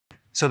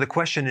So the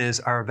question is,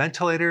 are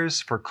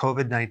ventilators for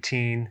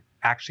COVID-19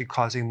 actually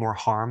causing more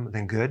harm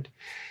than good?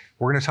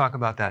 We're going to talk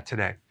about that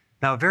today.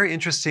 Now, a very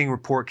interesting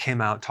report came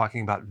out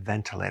talking about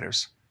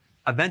ventilators.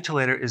 A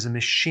ventilator is a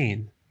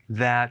machine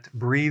that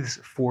breathes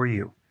for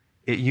you.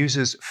 It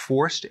uses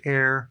forced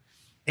air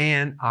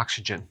and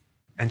oxygen.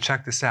 And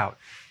check this out.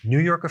 New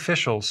York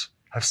officials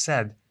have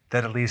said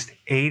that at least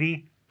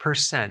 80%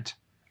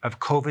 of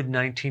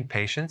COVID-19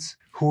 patients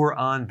who were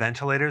on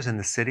ventilators in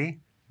the city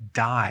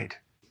died.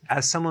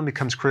 As someone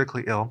becomes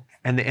critically ill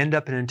and they end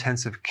up in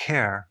intensive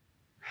care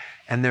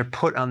and they're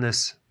put on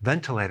this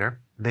ventilator,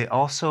 they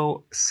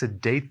also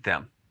sedate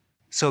them.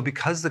 So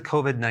because the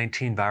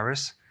COVID-19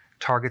 virus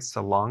targets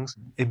the lungs,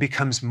 it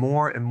becomes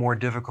more and more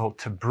difficult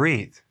to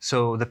breathe.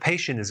 So the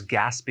patient is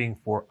gasping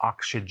for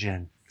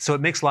oxygen. So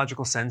it makes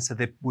logical sense that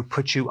they would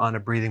put you on a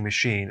breathing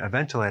machine, a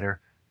ventilator,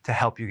 to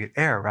help you get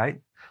air,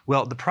 right?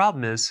 Well, the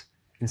problem is,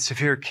 in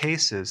severe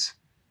cases,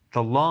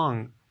 the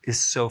lung is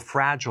so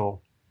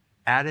fragile,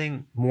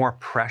 adding more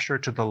pressure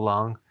to the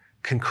lung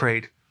can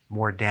create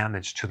more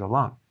damage to the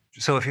lung.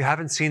 So if you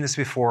haven't seen this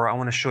before, I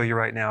want to show you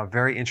right now a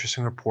very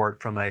interesting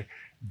report from a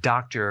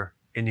doctor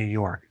in New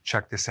York.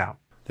 Check this out.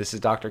 This is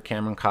Dr.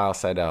 Cameron Kyle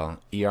Seidel,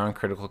 ER and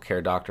critical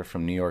care doctor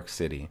from New York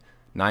City.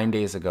 9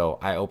 days ago,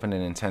 I opened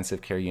an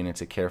intensive care unit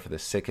to care for the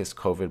sickest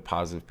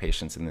COVID-positive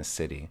patients in this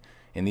city.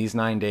 In these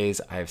 9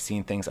 days, I have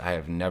seen things I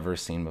have never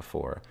seen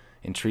before.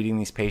 In treating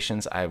these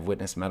patients, I have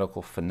witnessed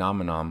medical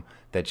phenomenon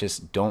that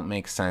just don't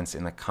make sense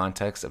in the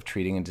context of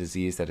treating a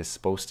disease that is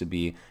supposed to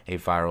be a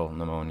viral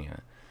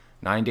pneumonia.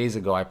 9 days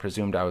ago, I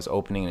presumed I was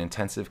opening an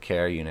intensive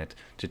care unit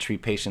to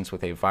treat patients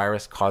with a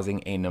virus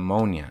causing a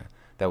pneumonia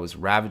that was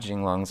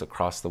ravaging lungs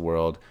across the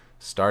world,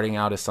 starting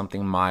out as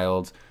something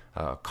mild,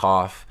 a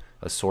cough,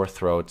 a sore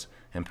throat,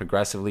 and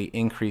progressively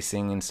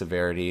increasing in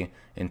severity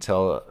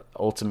until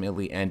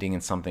ultimately ending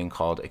in something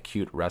called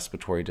acute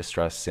respiratory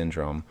distress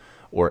syndrome,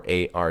 or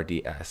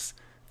ARDS.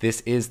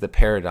 This is the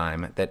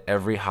paradigm that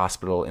every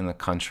hospital in the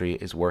country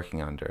is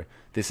working under.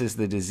 This is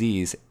the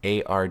disease,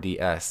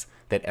 ARDS,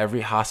 that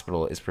every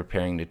hospital is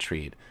preparing to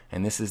treat.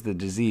 And this is the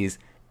disease,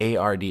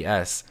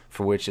 ARDS,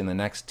 for which in the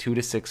next 2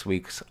 to 6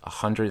 weeks,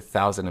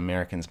 100,000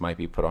 Americans might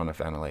be put on a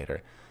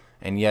ventilator.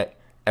 And yet,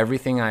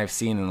 everything I've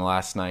seen in the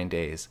last 9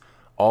 days,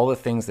 all the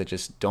things that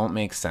just don't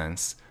make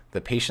sense,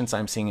 the patients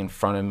I'm seeing in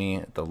front of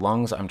me, the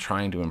lungs I'm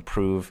trying to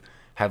improve,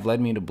 have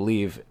led me to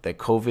believe that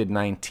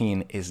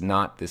COVID-19 is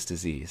not this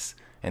disease,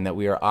 and that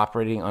we are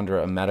operating under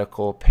a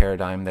medical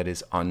paradigm that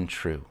is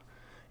untrue.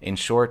 In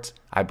short,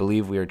 I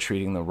believe we are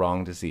treating the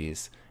wrong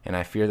disease, and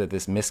I fear that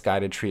this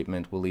misguided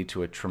treatment will lead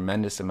to a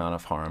tremendous amount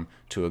of harm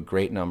to a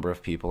great number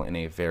of people in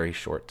a very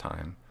short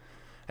time.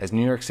 As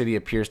New York City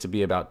appears to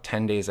be about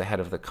 10 days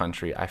ahead of the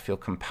country, I feel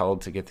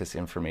compelled to get this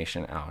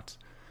information out.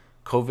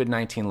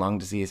 COVID-19 lung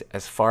disease,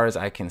 as far as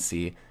I can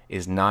see,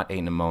 is not a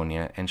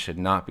pneumonia and should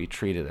not be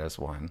treated as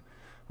one.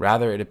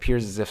 Rather, it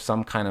appears as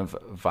some kind of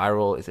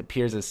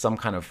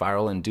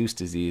viral-induced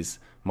disease,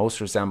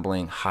 most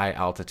resembling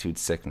high-altitude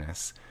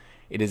sickness.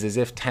 It is as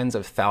if tens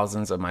of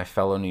thousands of my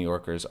fellow New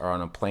Yorkers are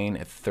on a plane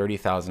at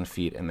 30,000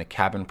 feet and the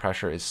cabin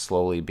pressure is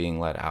slowly being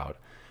let out.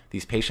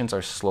 These patients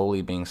are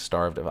slowly being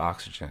starved of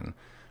oxygen.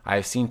 I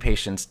have seen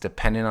patients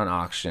dependent on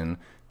oxygen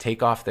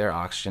take off their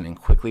oxygen and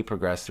quickly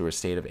progress through a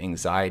state of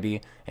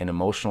anxiety and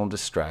emotional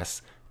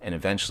distress and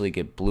eventually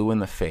get blue in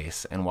the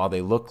face. And while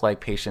they look like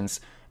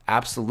patients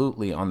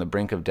absolutely on the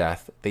brink of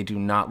death, they do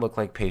not look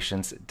like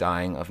patients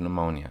dying of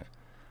pneumonia.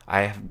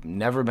 I have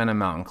never been a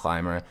mountain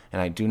climber,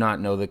 and I do not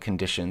know the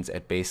conditions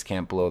at base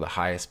camp below the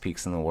highest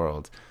peaks in the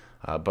world.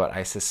 But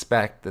I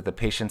suspect that the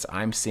patients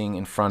I'm seeing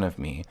in front of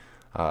me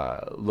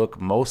look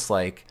most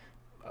like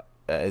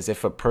as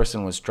if a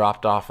person was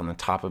dropped off on the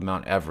top of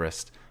Mount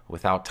Everest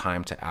without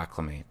time to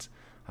acclimate.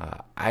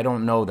 I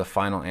don't know the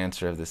final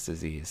answer of this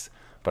disease,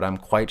 but I'm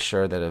quite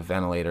sure that a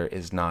ventilator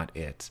is not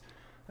it.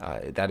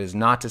 That is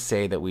not to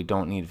say that we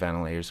don't need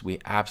ventilators. We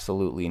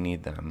absolutely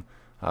need them.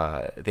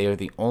 They are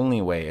the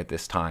only way at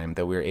this time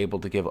that we're able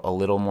to give a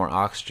little more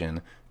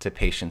oxygen to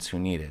patients who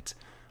need it.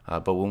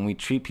 But when we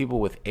treat people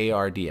with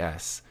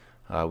ARDS,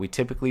 we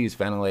typically use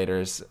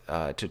ventilators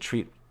to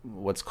treat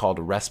what's called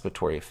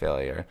respiratory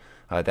failure.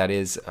 That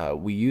is,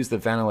 we use the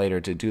ventilator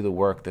to do the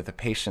work that the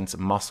patient's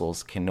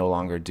muscles can no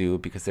longer do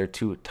because they're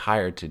too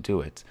tired to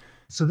do it.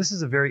 So this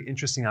is a very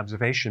interesting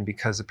observation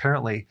because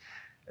apparently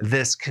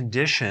this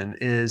condition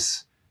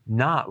is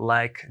not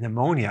like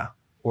pneumonia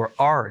or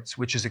ARDS,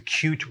 which is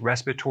acute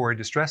respiratory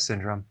distress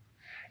syndrome.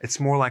 It's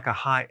more like a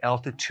high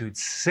altitude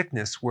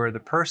sickness where the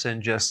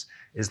person just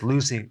is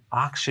losing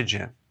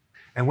oxygen.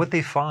 And what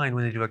they find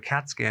when they do a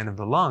CAT scan of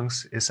the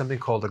lungs is something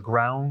called a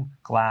ground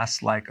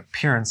glass-like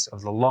appearance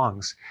of the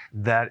lungs,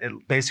 that it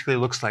basically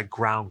looks like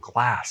ground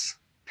glass,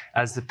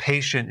 as the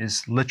patient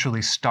is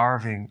literally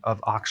starving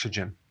of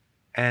oxygen.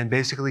 And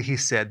basically he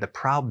said the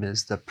problem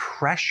is the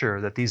pressure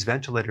that these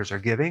ventilators are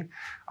giving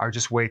are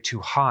just way too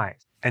high.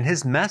 And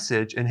his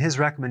message and his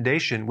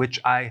recommendation, which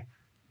I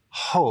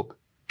hope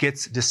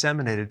gets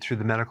disseminated through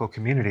the medical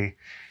community,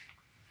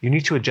 you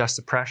need to adjust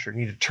the pressure. You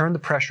need to turn the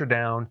pressure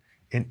down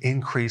and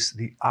increase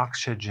the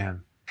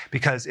oxygen.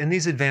 Because in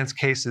these advanced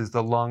cases,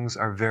 the lungs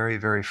are very,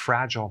 very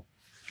fragile.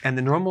 And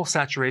the normal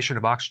saturation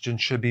of oxygen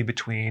should be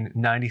between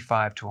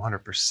 95 to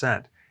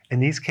 100%. In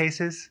these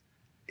cases,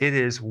 it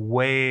is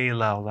way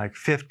low, like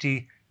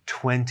 50,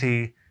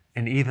 20,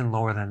 and even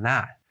lower than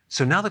that.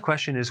 So now the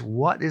question is,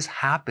 what is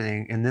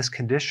happening in this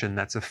condition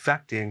that's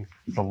affecting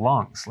the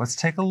lungs? Let's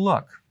take a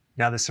look.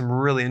 Now, there's some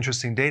really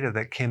interesting data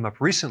that came up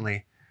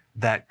recently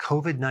that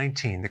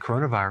COVID-19, the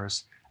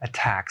coronavirus,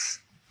 attacks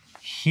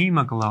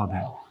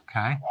hemoglobin,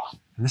 okay?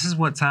 And this is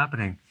what's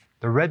happening.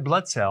 The red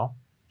blood cell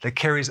that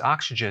carries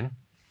oxygen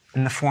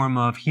in the form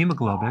of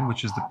hemoglobin,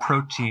 which is the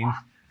protein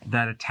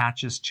that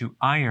attaches to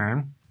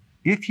iron.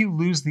 If you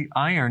lose the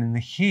iron in the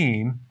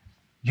heme,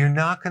 you're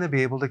not going to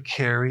be able to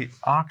carry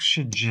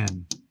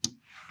oxygen.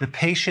 The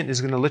patient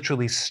is going to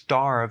literally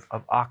starve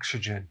of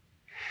oxygen.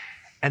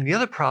 And the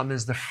other problem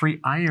is the free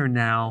iron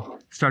now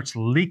starts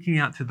leaking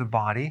out through the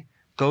body,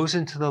 goes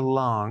into the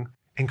lung,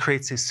 and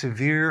creates a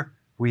severe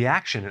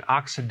reaction, an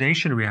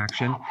oxidation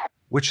reaction,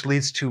 which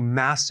leads to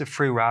massive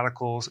free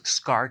radicals,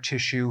 scar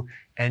tissue,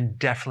 and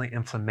definitely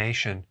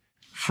inflammation.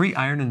 Free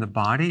iron in the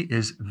body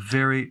is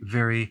very,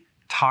 very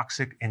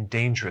toxic and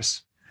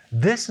dangerous.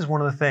 This is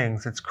one of the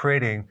things that's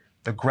creating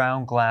the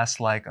ground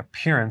glass-like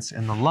appearance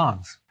in the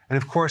lungs. And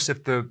of course,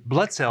 if the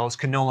blood cells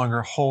can no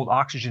longer hold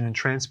oxygen and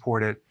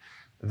transport it,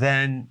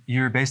 then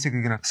you're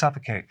basically going to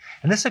suffocate.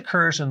 And this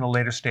occurs in the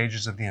later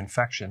stages of the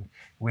infection.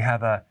 We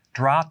have a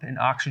drop in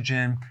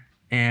oxygen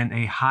and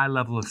a high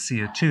level of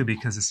CO2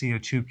 because the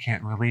CO2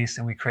 can't release,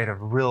 and we create a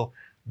real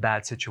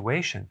bad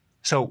situation.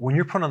 So when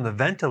you're put on the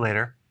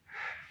ventilator,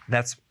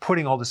 that's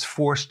putting all this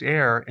forced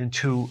air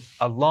into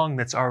a lung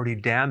that's already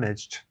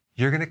damaged,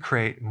 you're going to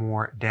create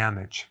more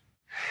damage.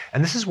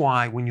 And this is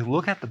why when you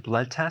look at the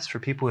blood test for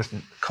people with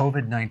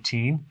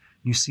COVID-19,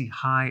 you see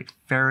high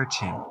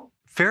ferritin.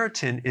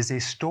 Ferritin is a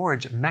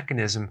storage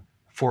mechanism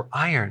for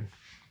iron.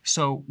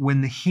 So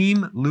when the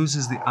heme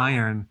loses the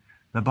iron,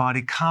 the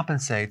body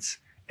compensates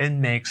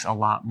and makes a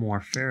lot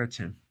more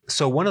ferritin.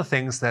 So one of the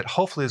things that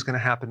hopefully is going to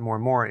happen more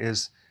and more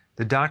is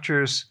the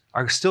doctors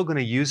are still going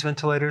to use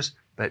ventilators,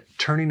 but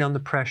turning down the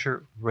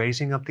pressure,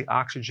 raising up the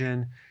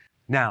oxygen.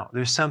 Now,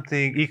 there's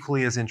something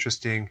equally as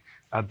interesting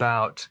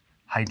about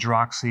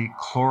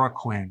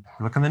hydroxychloroquine.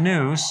 Look in the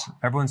news,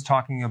 everyone's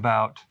talking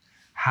about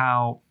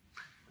how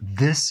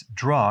this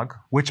drug,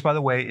 which by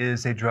the way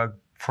is a drug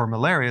for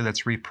malaria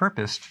that's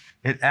repurposed,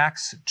 it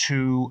acts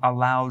to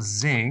allow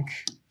zinc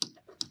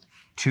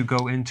to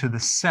go into the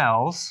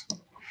cells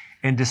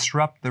and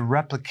disrupt the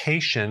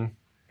replication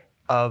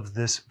of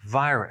this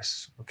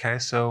virus. Okay,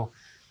 so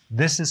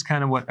this is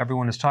kind of what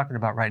everyone is talking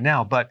about right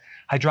now, but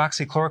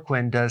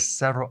hydroxychloroquine does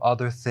several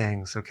other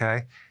things,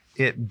 okay?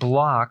 It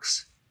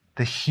blocks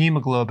the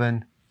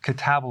hemoglobin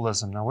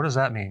catabolism. Now, what does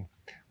that mean?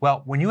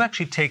 Well, when you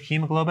actually take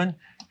hemoglobin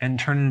and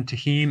turn it into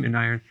heme and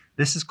iron,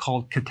 this is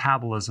called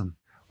catabolism,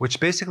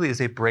 which basically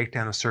is a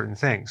breakdown of certain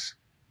things.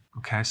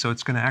 Okay, so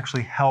it's going to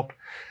actually help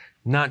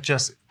not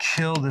just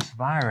kill this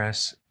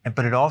virus,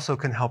 but it also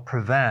can help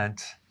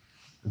prevent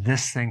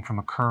this thing from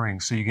occurring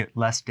so you get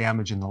less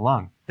damage in the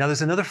lung. Now,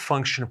 there's another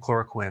function of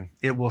chloroquine.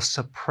 It will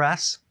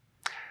suppress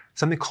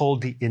something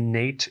called the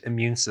innate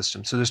immune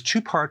system. So there's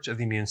two parts of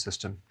the immune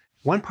system.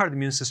 One part of the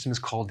immune system is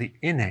called the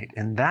innate,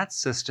 and that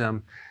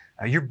system,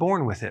 you're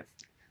born with it.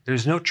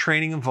 There's no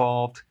training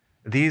involved.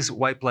 These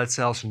white blood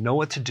cells know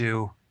what to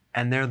do,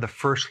 and they're the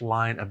first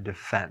line of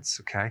defense,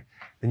 okay?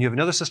 Then you have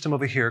another system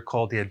over here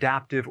called the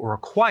adaptive or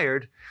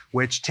acquired,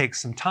 which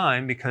takes some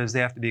time because they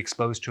have to be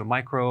exposed to a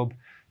microbe,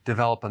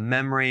 develop a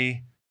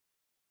memory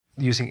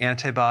using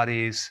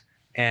antibodies,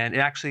 and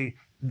actually,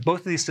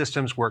 both of these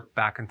systems work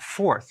back and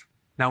forth.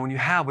 Now, when you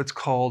have what's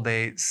called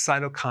a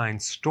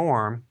cytokine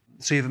storm,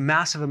 so you have a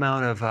massive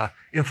amount of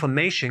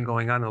inflammation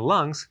going on in the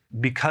lungs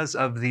because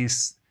of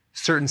these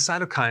certain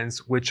cytokines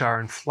which are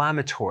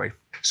inflammatory.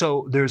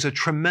 So there's a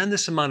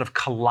tremendous amount of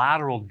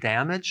collateral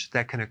damage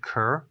that can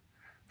occur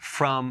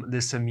from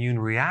this immune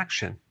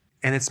reaction.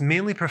 And it's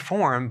mainly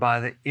performed by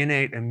the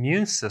innate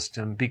immune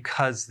system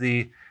because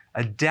the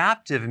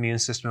adaptive immune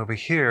system over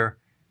here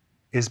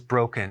is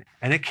broken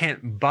and it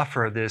can't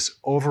buffer this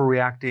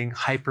overreacting,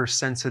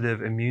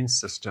 hypersensitive immune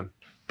system.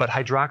 But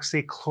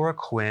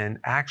hydroxychloroquine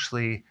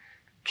actually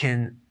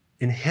can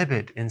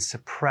inhibit and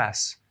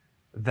suppress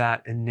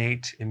that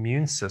innate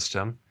immune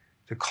system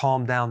to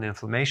calm down the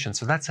inflammation.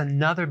 So that's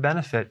another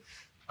benefit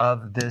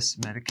of this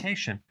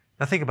medication.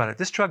 Now think about it.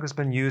 This drug has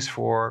been used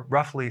for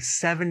roughly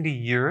 70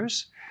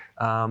 years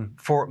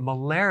for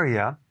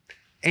malaria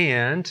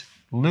and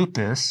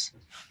lupus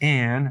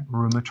and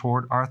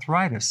rheumatoid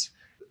arthritis.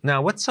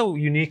 Now, what's so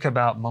unique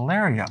about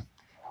malaria?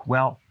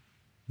 Well,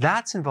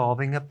 that's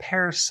involving a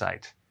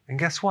parasite. And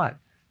guess what?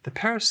 The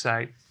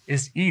parasite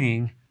is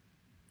eating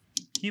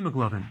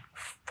hemoglobin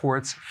for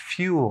its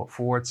fuel,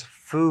 for its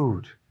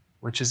food,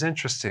 which is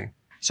interesting.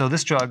 So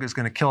this drug is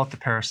going to kill off the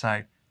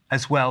parasite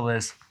as well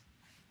as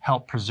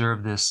help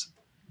preserve this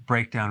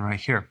breakdown right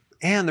here.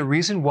 And the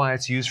reason why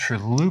it's used for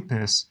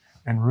lupus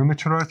and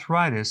rheumatoid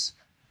arthritis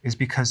is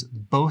because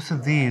both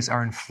of these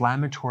are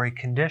inflammatory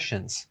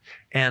conditions.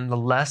 And the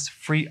less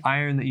free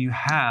iron that you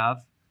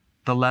have,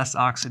 the less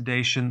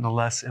oxidation, the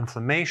less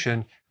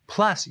inflammation.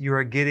 Plus, you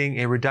are getting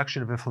a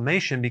reduction of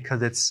inflammation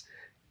because it's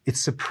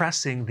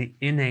suppressing the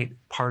innate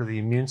part of the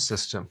immune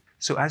system.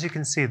 So as you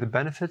can see, the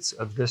benefits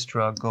of this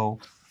drug go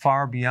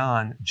far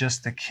beyond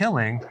just the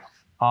killing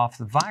of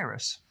the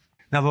virus.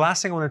 Now, the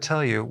last thing I want to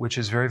tell you, which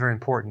is very, very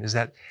important, is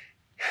that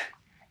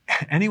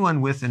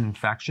anyone with an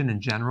infection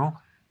in general,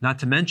 not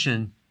to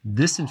mention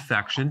this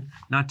infection,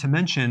 not to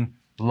mention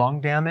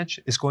lung damage,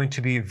 is going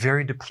to be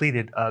very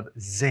depleted of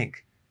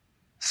zinc.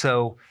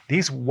 So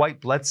these white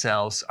blood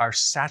cells are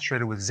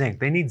saturated with zinc.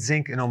 They need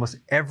zinc in almost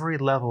every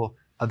level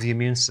of the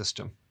immune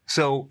system.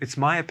 So it's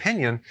my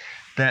opinion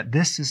that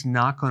this is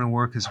not going to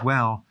work as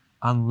well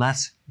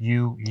unless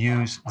you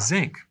use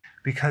zinc,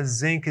 because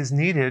zinc is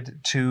needed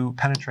to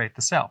penetrate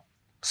the cell.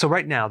 So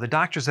right now, the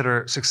doctors that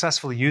are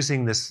successfully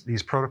using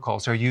these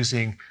protocols are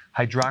using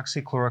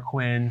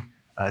hydroxychloroquine,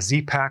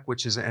 Z-Pak,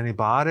 which is an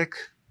antibiotic,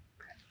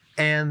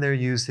 and they're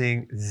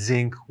using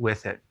zinc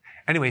with it.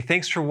 Anyway,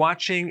 thanks for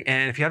watching,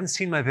 and if you haven't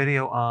seen my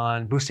video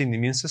on boosting the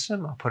immune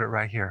system, I'll put it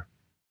right here.